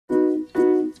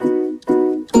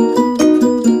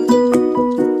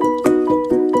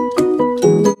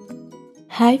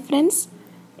Hi friends,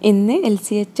 ഇന്ന്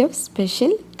LCHF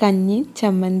special കഞ്ഞിയും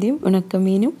ചമ്മന്തിയും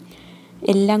ഉണക്കമീനും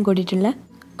എല്ലാം കൂടിയിട്ടുള്ള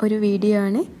ഒരു വീഡിയോ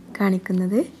ആണ്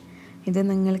കാണിക്കുന്നത്. ഇത്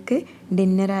നിങ്ങൾക്ക്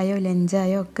ഡിന്നറായോ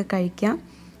ലഞ്ചായോ ഒക്കെ കഴിക്കാം.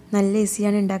 നല്ല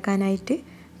ഈസിയാണ് ഉണ്ടാക്കാനായിട്ട്,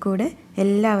 കൂടെ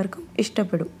എല്ലാവർക്കും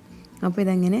ഇഷ്ടപ്പെടും. അപ്പോൾ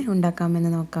ഇതെങ്ങനെ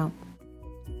ഉണ്ടാക്കാമെന്ന് നോക്കാം.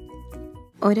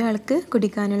 ഒരാൾക്ക്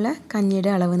കുടിക്കാനുള്ള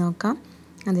കഞ്ഞിയുടെ അളവ് നോക്കാം.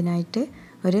 അതിനായിട്ട്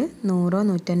ഒരു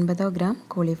 100-150 ഗ്രാം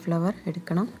കോളിഫ്ലവർ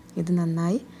എടുക്കണം. ഇത്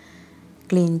നന്നായി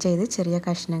ക്ലീൻ ചെയ്ത് ചെറിയ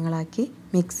കഷ്ണങ്ങളാക്കി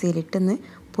മിക്സിയിലിട്ടൊന്ന്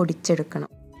പൊടിച്ചെടുക്കണം.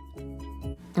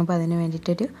 അപ്പോൾ അതിന്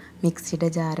വേണ്ടിയിട്ടൊരു മിക്സിയുടെ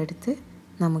ജാറെടുത്ത്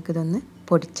നമുക്കിതൊന്ന്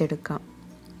പൊടിച്ചെടുക്കാം.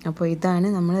 അപ്പോൾ ഇതാണ്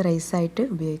നമ്മൾ റൈസായിട്ട്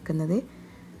ഉപയോഗിക്കുന്നത്.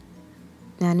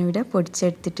 ഞാനിവിടെ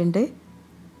പൊടിച്ചെടുത്തിട്ടുണ്ട്.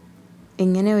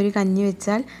 ഇങ്ങനെ ഒരു കഞ്ഞി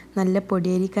വെച്ചാൽ നല്ല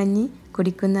പൊടിയരി കഞ്ഞി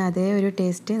കുടിക്കുന്ന അതേ ഒരു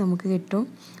ടേസ്റ്റ് നമുക്ക് കിട്ടും.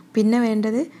 പിന്നെ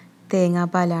വേണ്ടത്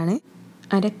തേങ്ങാപ്പാലാണ്.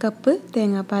 1/2 കപ്പ്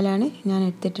തേങ്ങാപ്പാലാണ് ഞാൻ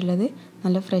എടുത്തിട്ടുള്ളത്.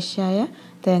 നല്ല ഫ്രഷായ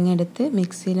തേങ്ങ എടുത്ത്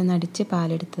മിക്സിയിലൊന്ന് അടിച്ച്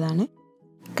പാലെടുത്തതാണ്.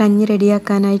 കഞ്ഞി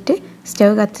റെഡിയാക്കാനായിട്ട്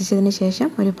സ്റ്റവ് കത്തിച്ചതിന് ശേഷം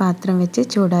ഒരു പാത്രം വെച്ച്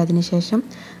ചൂടായതിന് ശേഷം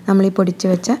നമ്മൾ ഈ പൊടിച്ച്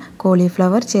വെച്ച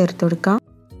കോളിഫ്ലവർ ചേർത്ത് കൊടുക്കാം.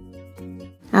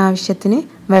 ആവശ്യത്തിന്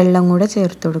വെള്ളം കൂടെ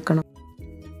ചേർത്ത് കൊടുക്കണം.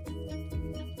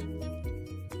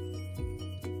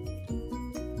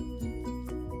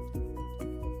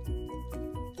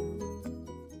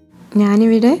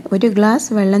 ഞാനിവിടെ 1 ഗ്ലാസ്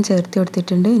വെള്ളം ചേർത്ത്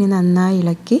കൊടുത്തിട്ടുണ്ട്. ഇനി നന്നായി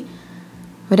ഇളക്കി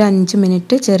ഒരു 5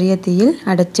 മിനിറ്റ് ചെറിയ തീയിൽ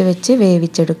അടച്ചു വെച്ച്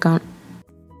വേവിച്ചെടുക്കാം.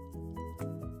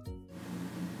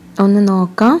 ഒന്ന്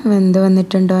നോക്കാം വെന്ത്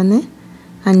വന്നിട്ടുണ്ടോ എന്ന്.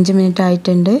 5 മിനിറ്റ്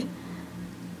ആയിട്ടുണ്ട്.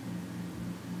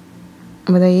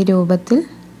 അപ്പോൾ ഈ രൂപത്തിൽ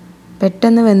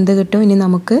പെട്ടെന്ന് വെന്ത് കിട്ടും. ഇനി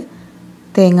നമുക്ക്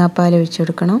തേങ്ങാപ്പാൽ ഒഴിച്ചു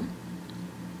കൊടുക്കണം.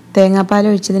 തേങ്ങാപ്പാൽ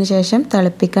ഒഴിച്ചതിന് ശേഷം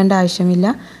തിളപ്പിക്കേണ്ട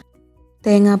ആവശ്യമില്ല.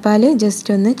 തേങ്ങാപ്പാൽ ജസ്റ്റ്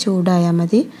ഒന്ന് ചൂടായാൽ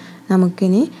മതി.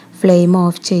 നമുക്കിനി ഫ്ലെയിം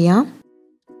ഓഫ് ചെയ്യാം.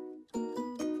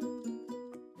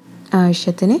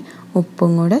 ആവശ്യത്തിന്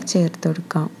ഉപ്പും കൂടെ ചേർത്ത്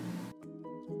കൊടുക്കാം.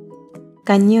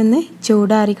 കഞ്ഞി ഒന്ന്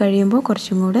ചൂടാറി കഴിയുമ്പോൾ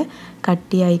കുറച്ചും കൂടെ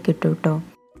കട്ടിയായി കിട്ടും കേട്ടോ.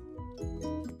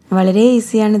 വളരെ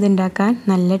ഈസിയാണ് ഇത് ഉണ്ടാക്കാൻ.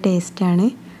 നല്ല ടേസ്റ്റാണ്.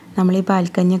 നമ്മൾ ഈ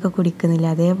പാൽക്കഞ്ഞിയൊക്കെ കുടിക്കുന്നില്ല,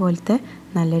 അതേപോലത്തെ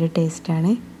നല്ലൊരു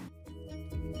ടേസ്റ്റാണ്.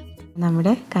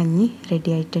 നമ്മുടെ കഞ്ഞി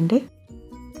റെഡി ആയിട്ടുണ്ട്.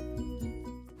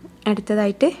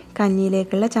 അടുത്തതായിട്ട്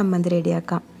കഞ്ഞിയിലേക്കുള്ള ചമ്മന്തി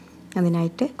റെഡിയാക്കാം.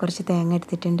 അതിനായിട്ട് കുറച്ച് തേങ്ങ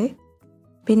എടുത്തിട്ടുണ്ട്.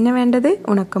 പിന്നെ വേണ്ടത്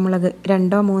ഉണക്കമുളക്,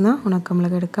 2-3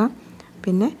 ഉണക്കമുളക് എടുക്കാം.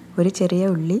 പിന്നെ ഒരു ചെറിയ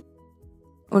ഉള്ളി.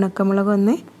 ഉണക്കമുളക്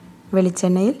ഒന്ന്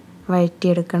വെളിച്ചെണ്ണയിൽ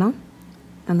വഴറ്റിയെടുക്കണം,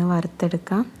 ഒന്ന്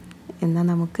വറുത്തെടുക്കാം. എന്നാൽ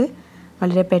നമുക്ക്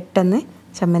വളരെ പെട്ടെന്ന്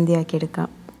ചമ്മന്തിയാക്കിയെടുക്കാം.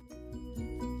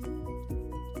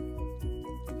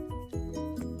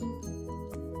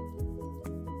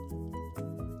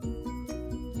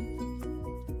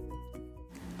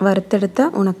 വറുത്തെടുത്ത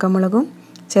ഉണക്കമുളകും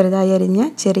ചെറുതായി അരിഞ്ഞ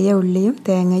ചെറിയ ഉള്ളിയും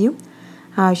തേങ്ങയും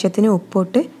ആവശ്യത്തിന്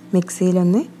ഉപ്പിട്ട്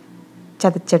മിക്സിയിലൊന്ന്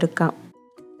ചതച്ചെടുക്കാം.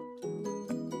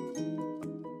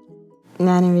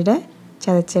 ഞാനിവിടെ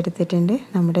ചതച്ചെടുത്തിട്ടുണ്ട്.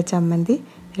 നമ്മുടെ ചമ്മന്തി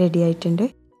റെഡി ആയിട്ടുണ്ട്.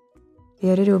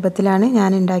 ഈ ഒരു രൂപത്തിലാണ്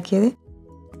ഞാൻ ഉണ്ടാക്കിയത്.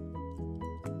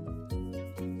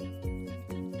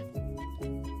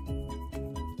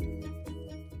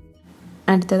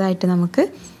 അടുത്തതായിട്ട് നമുക്ക്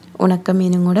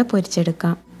ഉണക്കമീനും കൂടെ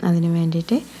പൊരിച്ചെടുക്കാം. അതിന്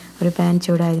വേണ്ടിയിട്ട് ഒരു പാൻ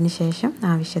ചൂടായതിന് ശേഷം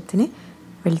ആവശ്യത്തിന്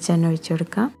വെളിച്ചെണ്ണ ഒഴിച്ചു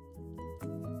കൊടുക്കാം.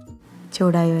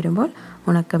 ചൂടായി വരുമ്പോൾ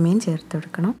ഉണക്കമീൻ ചേർത്ത്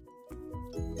കൊടുക്കണം.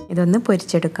 ഇതൊന്ന്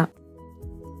പൊരിച്ചെടുക്കാം.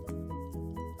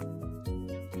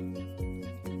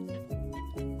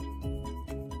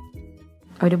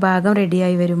 ഒരു ഭാഗം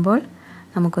റെഡിയായി വരുമ്പോൾ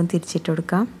നമുക്കൊന്ന് തിരിച്ചിട്ട്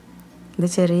കൊടുക്കാം. ഇത്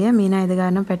ചെറിയ മീനായത്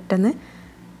കാരണം പെട്ടെന്ന്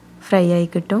ഫ്രൈ ആയി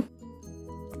കിട്ടും.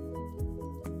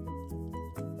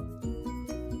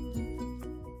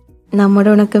 നമ്മുടെ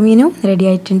ഉണക്കമീനും റെഡി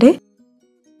ആയിട്ടുണ്ട്.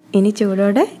 ഇനി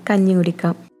ചൂടോടെ കഞ്ഞി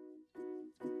കുടിക്കാം.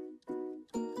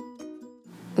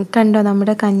 കണ്ടോ,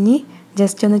 നമ്മുടെ കഞ്ഞി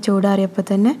ജസ്റ്റ് ഒന്ന് ചൂടാറിയപ്പോൾ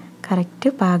തന്നെ കറക്റ്റ്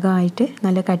പാകമായിട്ട്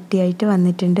നല്ല കട്ടിയായിട്ട്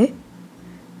വന്നിട്ടുണ്ട്.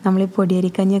 നമ്മൾ ഈ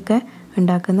പൊടിയരിക്കഞ്ഞിയൊക്കെ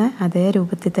ഉണ്ടാക്കുന്ന അതേ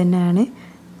രൂപത്തിൽ തന്നെയാണ്.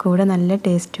 കൂടെ നല്ല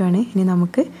ടേസ്റ്റുമാണ്. ഇനി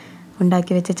നമുക്ക്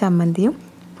ഉണ്ടാക്കി വെച്ച ചമ്മന്തിയും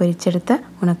പൊരിച്ചെടുത്ത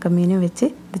ഉണക്കമീനും വെച്ച്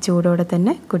ഇത് ചൂടോടെ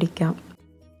തന്നെ കുടിക്കാം.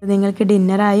 നിങ്ങൾക്ക്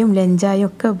ഡിന്നറായും ലഞ്ചായും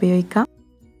ഒക്കെ ഉപയോഗിക്കാം.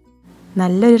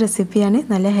 നല്ലൊരു റെസിപ്പിയാണ്.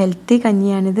 നല്ല ഹെൽത്തി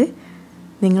കഞ്ഞിയാണിത്.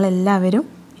 നിങ്ങളെല്ലാവരും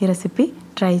ഈ റെസിപ്പി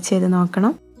ട്രൈ ചെയ്ത്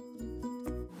നോക്കണം.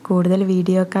 കൂടുതൽ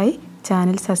വീഡിയോക്കായി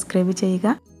ചാനൽ സബ്സ്ക്രൈബ് ചെയ്യുക.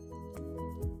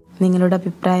 നിങ്ങളുടെ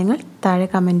അഭിപ്രായങ്ങൾ താഴെ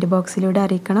കമൻറ്റ് ബോക്സിലൂടെ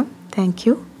അറിയിക്കണം. Thank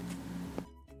you.